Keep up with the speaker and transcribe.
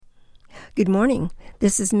Good morning.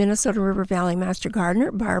 This is Minnesota River Valley Master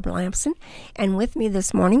Gardener, Barb Lamson, and with me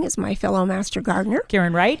this morning is my fellow Master Gardener,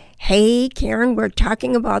 Karen Wright. Hey, Karen, we're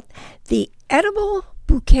talking about the edible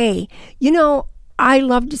bouquet. You know, I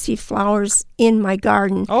love to see flowers in my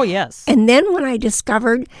garden. Oh, yes. And then when I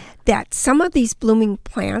discovered that some of these blooming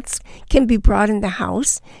plants can be brought in the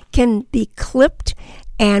house, can be clipped,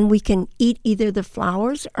 and we can eat either the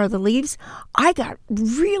flowers or the leaves, I got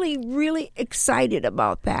really, really excited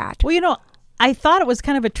about that. Well, you know, I thought it was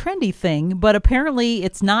kind of a trendy thing, but apparently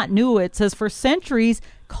it's not new. It says for centuries,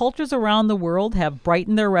 cultures around the world have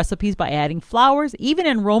brightened their recipes by adding flowers. Even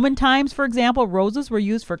in Roman times, for example, roses were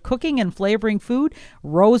used for cooking and flavoring food.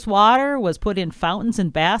 Rose water was put in fountains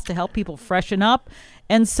and baths to help people freshen up.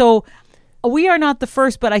 And so we are not the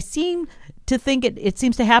first, but I seem to think it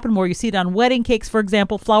seems to happen more. You see it on wedding cakes, for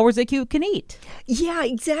example, flowers that you can eat. Yeah,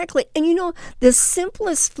 exactly. And you know, the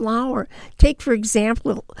simplest flower, take for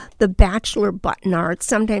example, the bachelor buttonard, it's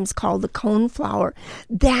sometimes called the cone flower.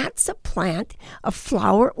 That's a plant, a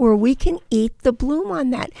flower where we can eat the bloom on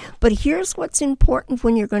that. But here's what's important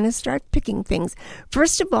when you're going to start picking things.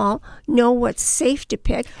 First of all, know what's safe to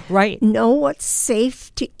pick. Right. Know what's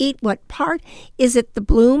safe to eat. What part? Is it the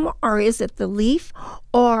bloom or is it the leaf?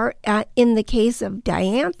 Or in the case of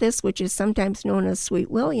dianthus, which is sometimes known as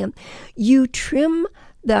sweet William, you trim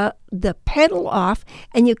the petal off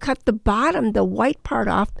and you cut the bottom, the white part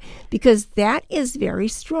off, because that is very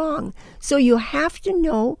strong. So you have to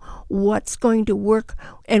know what's going to work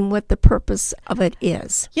and what the purpose of it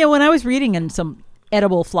is. Yeah, when I was reading in some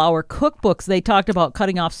edible flower cookbooks, they talked about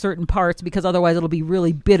cutting off certain parts because otherwise it'll be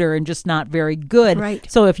really bitter and just not very good. Right.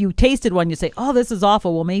 So if you tasted one, you say, oh, this is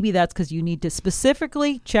awful. Well, maybe that's because you need to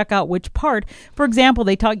specifically check out which part. For example,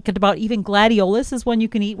 they talked about even gladiolus is one you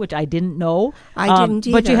can eat, which I didn't know. I didn't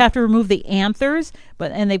either. But you have to remove the anthers.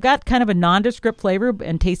 And they've got kind of a nondescript flavor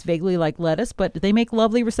and taste vaguely like lettuce, but they make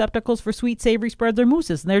lovely receptacles for sweet, savory spreads or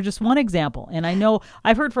mousses. And they're just one example. And I know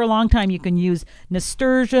I've heard for a long time you can use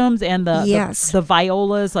nasturtiums and the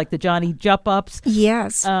violas, like the Johnny Jup-Ups.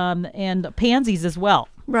 Yes. And pansies as well.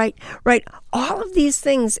 Right. All of these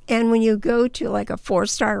things. And when you go to like a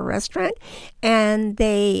 4-star restaurant and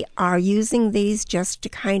they are using these just to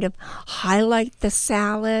kind of highlight the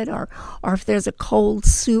salad, or if there's a cold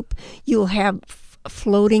soup, you'll have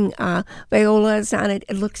floating violas on it.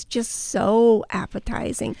 It looks just so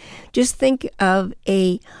appetizing. Just think of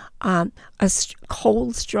a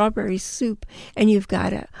cold strawberry soup, and you've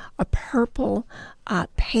got a purple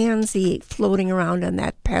pansy floating around on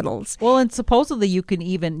that petals. Well, and supposedly you can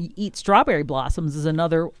even eat strawberry blossoms as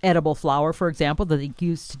another edible flower, for example, that they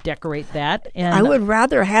use to decorate that. And I would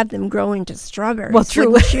rather have them grow into strawberries. Well, true.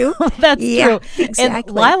 Wouldn't you? That's yeah, true.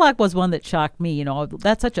 Exactly. And lilac was one that shocked me. You know,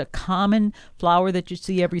 that's such a common flower that you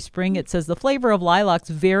see every spring. It says the flavor of lilacs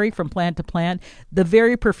vary from plant to plant. The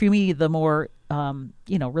very perfumey, the more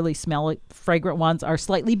really smelly, fragrant ones are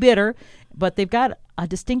slightly bitter, but they've got a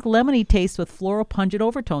distinct lemony taste with floral pungent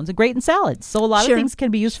overtones and great in salads. So a lot of things can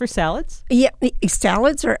be used for salads. Yeah,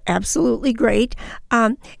 salads are absolutely great.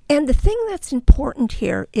 And the thing that's important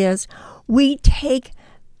here is we take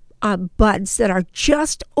buds that are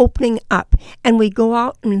just opening up, and we go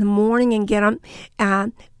out in the morning and get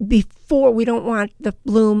them before. We don't want the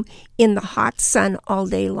bloom in the hot sun all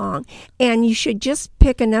day long, and you should just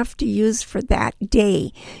pick enough to use for that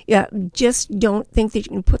day. Just don't think that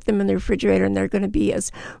you can put them in the refrigerator and they're going to be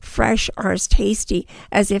as fresh or as tasty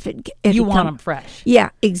as if you want them fresh. Yeah,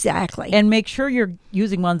 exactly. And make sure you're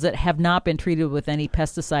using ones that have not been treated with any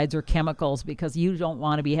pesticides or chemicals, because you don't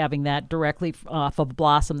want to be having that directly off of a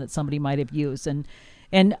blossom that somebody might have used.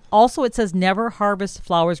 And also it says never harvest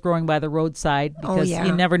flowers growing by the roadside, because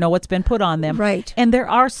you never know what's been put on them. Right. And there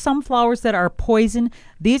are some flowers that are poison.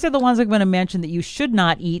 These are the ones I'm going to mention that you should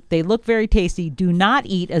not eat. They look very tasty. Do not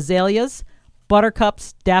eat azaleas,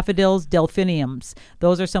 buttercups, daffodils, delphiniums.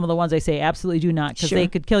 Those are some of the ones I say absolutely do not, because they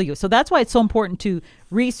could kill you. So that's why it's so important to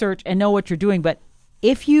research and know what you're doing. But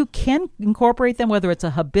if you can incorporate them, whether it's a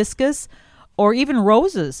hibiscus or even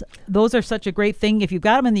roses, those are such a great thing. If you've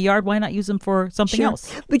got them in the yard, why not use them for something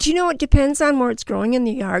else? But you know, it depends on where it's growing in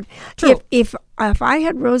the yard. True. If I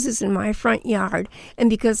had roses in my front yard, and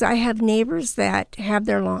because I have neighbors that have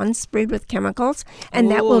their lawns sprayed with chemicals,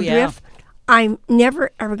 and that will drift, I'm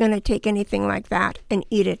never, ever going to take anything like that and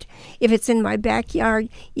eat it. If it's in my backyard,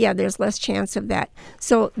 there's less chance of that.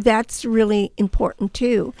 So that's really important,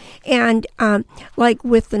 too. And like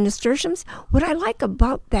with the nasturtiums, what I like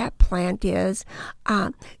about that plant is,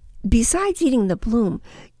 besides eating the bloom,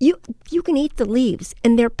 you can eat the leaves,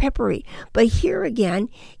 and they're peppery. But here again,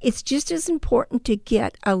 it's just as important to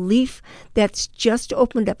get a leaf that's just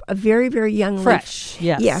opened up, a very, very young fresh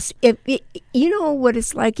leaf. Yes. You know what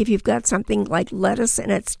it's like if you've got something like lettuce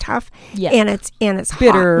and it's tough, Yeah. and it's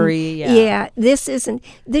Bitter, hot. yeah. This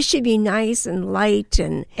should be nice and light.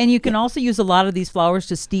 And you can also use a lot of these flowers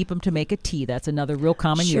to steep them to make a tea. That's another real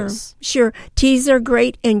common use. Sure. Teas are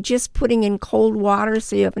great, and just putting in cold water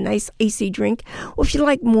so you have a nice icy drink. Well, if you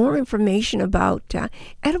like more information about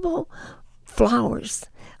edible flowers,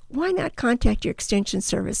 why not contact your extension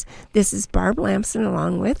service? This is Barb Lamson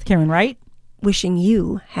along with Karen Wright. wishing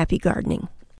you happy gardening.